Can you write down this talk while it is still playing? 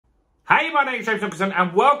Hey, my name is James Nicholson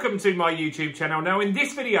and welcome to my YouTube channel. Now in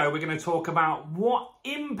this video, we're going to talk about what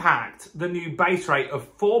impact the new base rate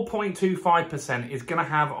of 4.25% is going to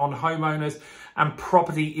have on homeowners and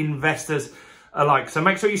property investors alike. So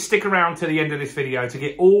make sure you stick around to the end of this video to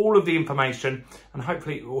get all of the information and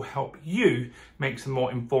hopefully it will help you make some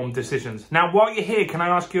more informed decisions. Now, while you're here, can I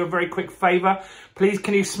ask you a very quick favor? Please,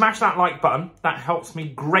 can you smash that like button? That helps me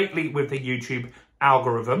greatly with the YouTube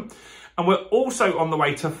algorithm. And we're also on the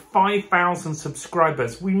way to 5,000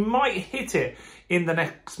 subscribers. We might hit it in the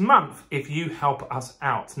next month if you help us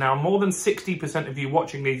out. Now, more than 60% of you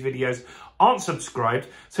watching these videos aren't subscribed.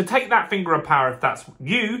 So take that finger of power if that's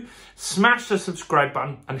you. Smash the subscribe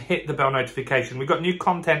button and hit the bell notification. We've got new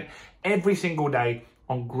content every single day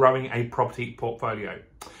on growing a property portfolio.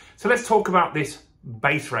 So let's talk about this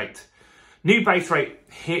base rate. New base rate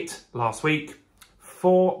hit last week,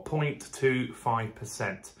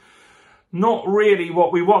 4.25%. Not really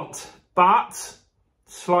what we want, but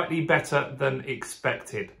slightly better than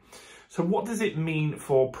expected. So what does it mean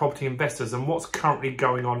for property investors and what's currently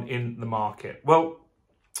going on in the market? Well,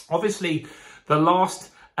 obviously, the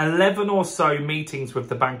last 11 or so meetings with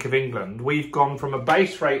the Bank of England, we've gone from a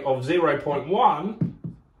base rate of 0.1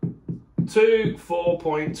 to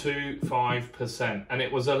 4.25%. And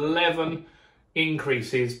it was 11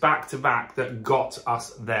 increases back to back that got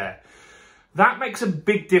us there. That makes a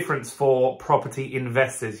big difference for property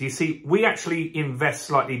investors. You see, we actually invest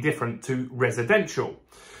slightly different to residential.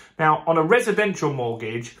 Now, on a residential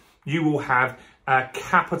mortgage, you will have a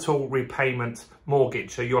capital repayment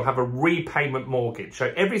mortgage. So you'll have a repayment mortgage.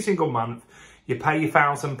 So every single month, you pay your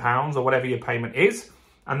 £1,000 or whatever your payment is,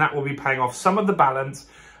 and that will be paying off some of the balance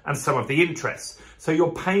and some of the interest. So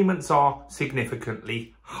your payments are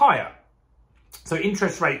significantly higher. So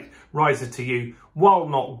interest rate rises to you, while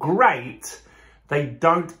not great, they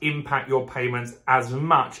don't impact your payments as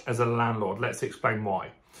much as a landlord. Let's explain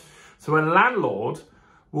why. So a landlord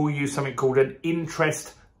will use something called an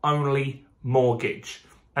interest-only mortgage.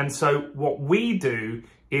 And so what we do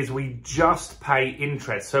is we just pay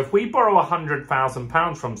interest. So if we borrow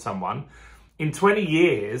 £100,000 from someone, in 20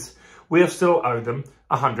 years, we'll still owe them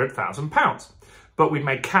 £100,000. But we've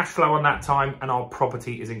made cash flow on that time and our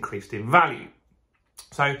property is increased in value.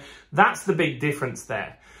 So that's the big difference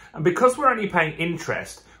there. And because we're only paying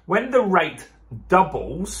interest, when the rate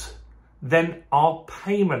doubles, then our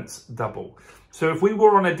payments double. So if we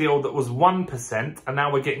were on a deal that was 1% and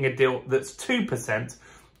now we're getting a deal that's 2%,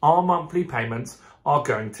 our monthly payments are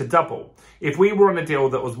going to double. If we were on a deal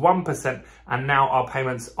that was 1% and now our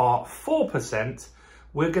payments are 4%,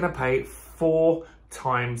 we're going to pay 4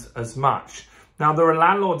 times as much. Now, there are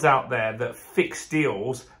landlords out there that fix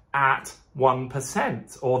deals at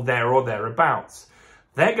 1% or thereabouts.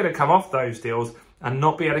 They're going to come off those deals and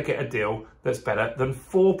not be able to get a deal that's better than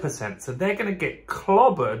 4%. So they're going to get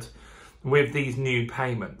clobbered with these new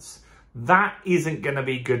payments. That isn't going to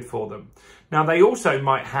be good for them. Now, they also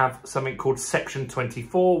might have something called Section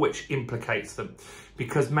 24, which implicates them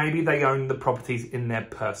because maybe they own the properties in their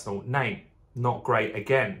personal name. Not great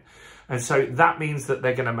again. And so that means that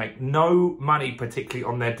they're going to make no money, particularly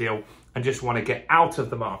on their deal, and just want to get out of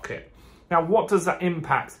the market. Now, what does that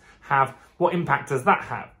impact have? What impact does that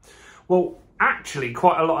have? Well, actually,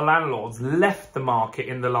 quite a lot of landlords left the market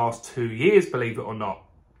in the last 2 years, believe it or not.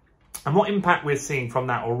 And what impact we're seeing from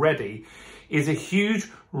that already is a huge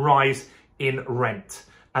rise in rent.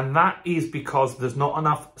 And that is because there's not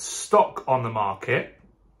enough stock on the market,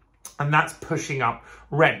 and that's pushing up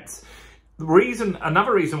rents.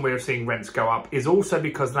 Another reason we're seeing rents go up is also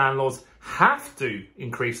because landlords have to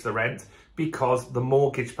increase the rent because the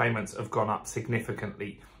mortgage payments have gone up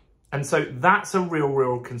significantly. And so that's a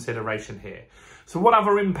real consideration here. So what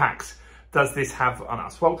other impacts does this have on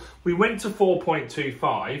us? Well, we went to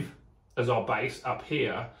 4.25 as our base up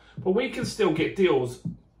here, but we can still get deals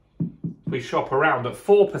we shop around at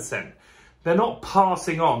 4%. They're not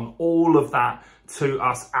passing on all of that to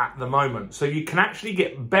us at the moment. So you can actually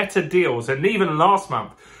get better deals. And even last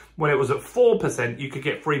month, when it was at 4%, you could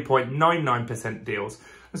get 3.99% deals.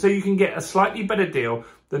 And so you can get a slightly better deal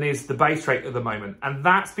than is the base rate at the moment. And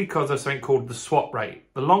that's because of something called the swap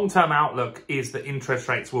rate. The long-term outlook is that interest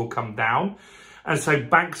rates will come down. And so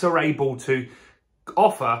banks are able to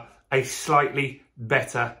offer a slightly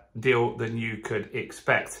better deal than you could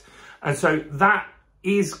expect. And so that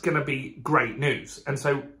is going to be great news. And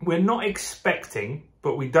so we're not expecting,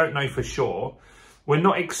 but we don't know for sure, we're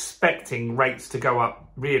not expecting rates to go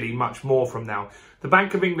up really much more from now. The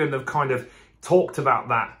Bank of England have kind of talked about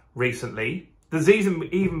that recently. There's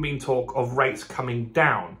even been talk of rates coming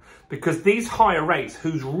down because these higher rates,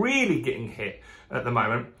 who's really getting hit at the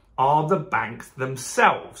moment are the banks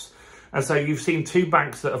themselves. And so you've seen two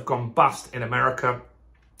banks that have gone bust in America,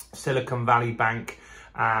 Silicon Valley Bank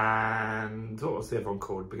and what was the other one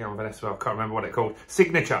called? Began with an S as well. I can't remember what it called.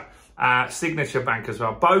 Signature Bank as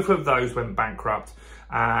well. Both of those went bankrupt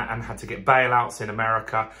and had to get bailouts in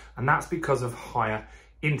America. And that's because of higher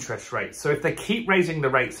interest rates. So if they keep raising the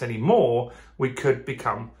rates anymore, we could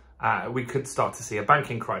start to see a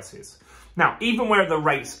banking crisis. Now, even where the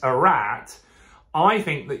rates are at, I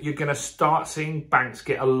think that you're going to start seeing banks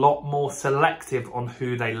get a lot more selective on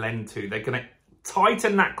who they lend to. They're going to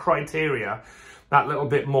tighten that criteria that little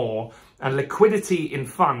bit more, and liquidity in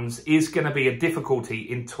funds is going to be a difficulty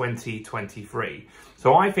in 2023.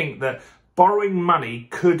 So I think that borrowing money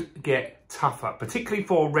could get tougher, particularly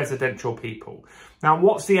for residential people. Now,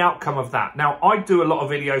 what's the outcome of that? Now, I do a lot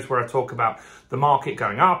of videos where I talk about the market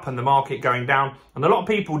going up and the market going down, and a lot of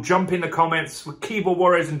people jump in the comments with keyboard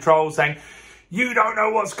warriors and trolls saying, you don't know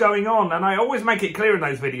what's going on. And I always make it clear in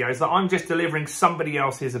those videos that I'm just delivering somebody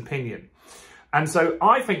else's opinion. And so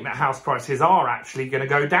I think that house prices are actually going to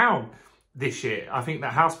go down this year. I think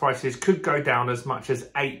that house prices could go down as much as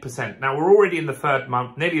 8%. Now, we're already in the third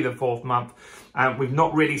month, nearly the fourth month, and we've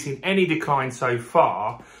not really seen any decline so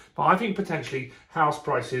far. But I think potentially house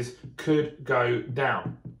prices could go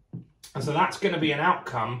down. And so that's going to be an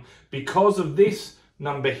outcome because of this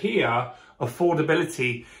number here.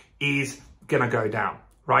 Affordability is going to go down,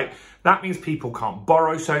 right? That means people can't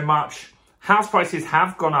borrow so much. House prices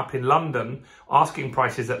have gone up in London, asking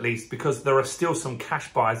prices at least, because there are still some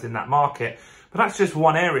cash buyers in that market. But that's just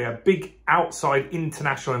one area. Big outside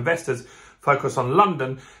international investors focus on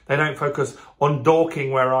London. They don't focus on Dorking,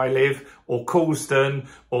 where I live, or Coulston,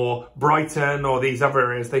 or Brighton, or these other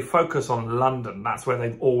areas. They focus on London. That's where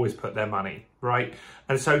they've always put their money, right?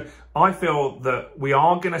 And so I feel that we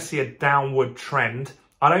are going to see a downward trend.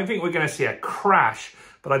 I don't think we're going to see a crash,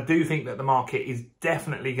 but I do think that the market is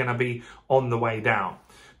definitely going to be on the way down.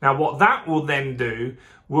 Now, what that will then do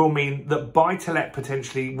will mean that buy-to-let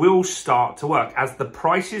potentially will start to work. As the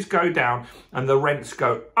prices go down and the rents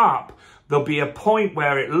go up, there'll be a point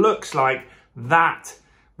where it looks like that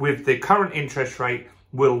with the current interest rate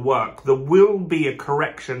will work. There will be a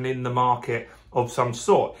correction in the market of some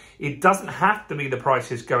sort. It doesn't have to be the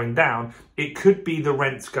prices going down. It could be the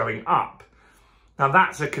rents going up. Now,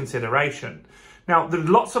 that's a consideration. Now, there's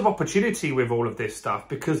lots of opportunity with all of this stuff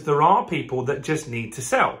because there are people that just need to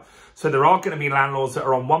sell. So there are going to be landlords that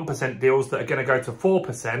are on 1% deals that are going to go to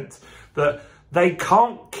 4%, that they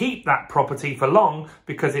can't keep that property for long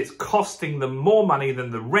because it's costing them more money than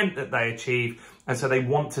the rent that they achieve. And so they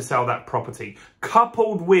want to sell that property.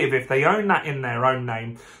 Coupled with, if they own that in their own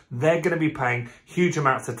name, they're going to be paying huge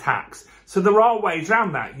amounts of tax. So there are ways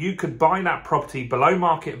around that. You could buy that property below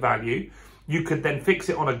market value. You could then fix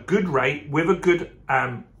it on a good rate with a good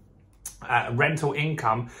rental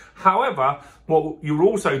income. However, what you're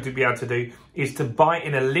also to be able to do is to buy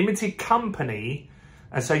in a limited company,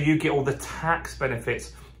 and so you get all the tax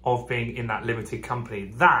benefits of being in that limited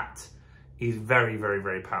company. That is very, very,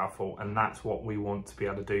 very powerful, and that's what we want to be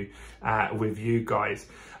able to do with you guys.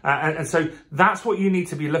 And so that's what you need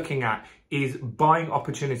to be looking at, is buying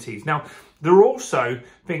opportunities. Now, there are also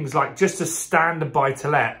things like just a standard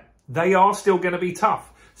buy-to-let. They are still going to be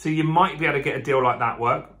tough. So you might be able to get a deal like that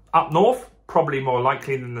work. Up north, probably more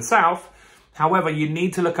likely than the south. However, you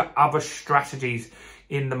need to look at other strategies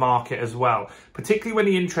in the market as well. Particularly when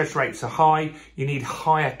the interest rates are high, you need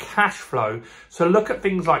higher cash flow. So look at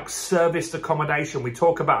things like serviced accommodation. We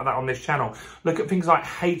talk about that on this channel. Look at things like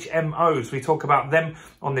HMOs. We talk about them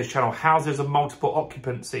on this channel. Houses of multiple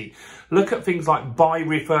occupancy. Look at things like buy,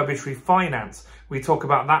 refurbish, refinance. We talk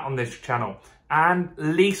about that on this channel. And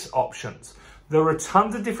lease options. There are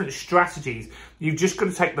tons of different strategies. You've just got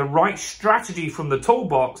to take the right strategy from the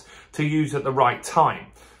toolbox to use at the right time.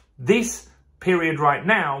 This period right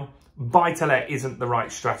now, buy-to-let isn't the right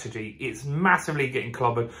strategy. It's massively getting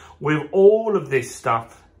clobbered with all of this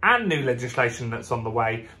stuff and new legislation that's on the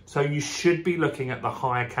way. So you should be looking at the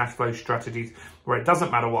higher cash flow strategies where it doesn't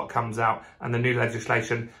matter what comes out and the new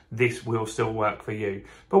legislation, this will still work for you.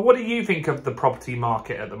 But what do you think of the property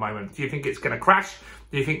market at the moment? Do you think it's going to crash?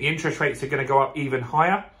 Do you think the interest rates are going to go up even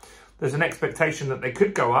higher? There's an expectation that they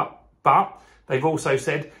could go up, but they've also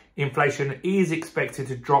said inflation is expected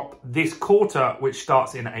to drop this quarter, which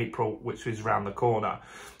starts in April, which is around the corner.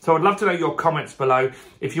 So I'd love to know your comments below.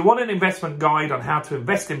 If you want an investment guide on how to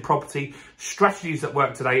invest in property, strategies that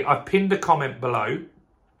work today, I've pinned a comment below.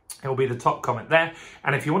 It will be the top comment there.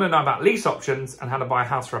 And if you want to know about lease options and how to buy a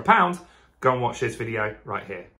house for £1, go and watch this video right here.